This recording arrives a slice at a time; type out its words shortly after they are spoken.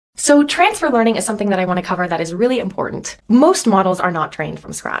So transfer learning is something that I want to cover that is really important. Most models are not trained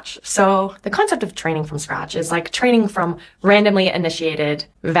from scratch. So the concept of training from scratch is like training from randomly initiated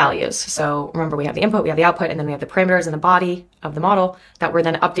values. So remember, we have the input, we have the output, and then we have the parameters in the body of the model that we're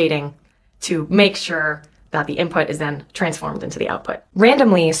then updating to make sure that the input is then transformed into the output.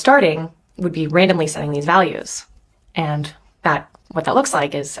 Randomly starting would be randomly setting these values. And what that looks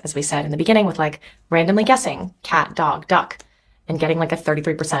like is, as we said in the beginning, with like randomly guessing cat, dog, duck, and getting like a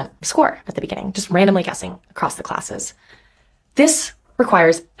 33% score at the beginning, just randomly guessing across the classes. This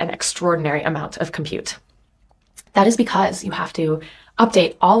requires an extraordinary amount of compute. That is because you have to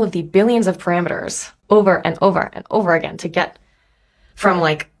update all of the billions of parameters over and over and over again to get from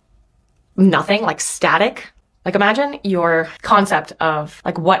like nothing, like static. Like imagine your concept of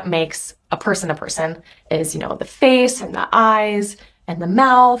like what makes a person is, the face and the eyes and the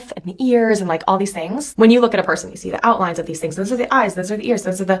mouth and the ears and like all these things. When you look at a person, you see the outlines of these things. Those are the eyes, those are the ears,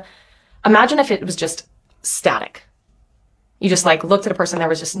 imagine if it was just static. You just like looked at a person, there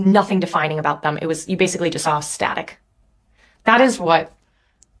was just nothing defining about them. You basically just saw static. That is what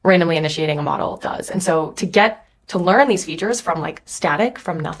randomly initiating a model does. And so to learn these features from like static,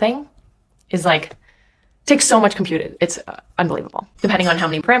 from nothing, is like, takes so much compute. It's unbelievable, depending on how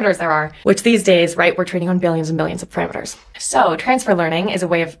many parameters there are, which these days, right, we're training on billions and billions of parameters. So transfer learning is a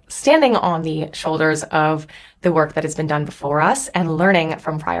way of standing on the shoulders of the work that has been done before us and learning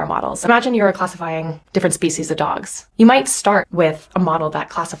from prior models. Imagine you're classifying different species of dogs. You might start with a model that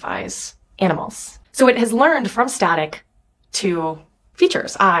classifies animals. So it has learned from static to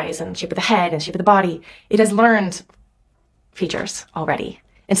features, eyes and shape of the head and shape of the body. It has learned features already.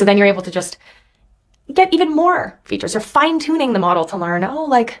 And so then you're able to just get even more features. You're fine-tuning the model to learn, oh,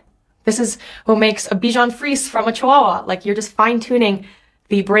 like this is what makes a Bichon Frise from a Chihuahua. Like you're just fine-tuning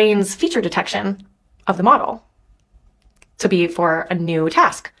the brain's feature detection of the model to be for a new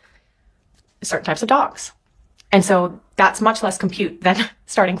task, certain types of dogs. And so that's much less compute than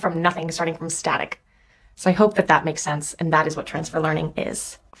starting from nothing, starting from static. So I hope that that makes sense. And that is what transfer learning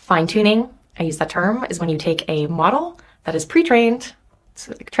is. Fine-tuning, I use that term, is when you take a model that is pre-trained.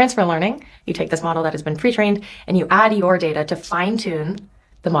 So like transfer learning, you take this model that has been pre-trained and you add your data to fine-tune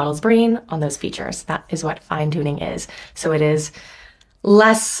the model's brain on those features. That is what fine-tuning is. So it is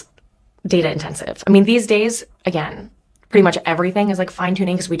less data intensive. I mean, these days, again, pretty much everything is like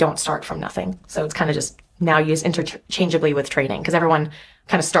fine-tuning because we don't start from nothing. So it's kind of just now used interchangeably with training because everyone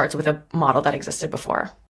kind of starts with a model that existed before.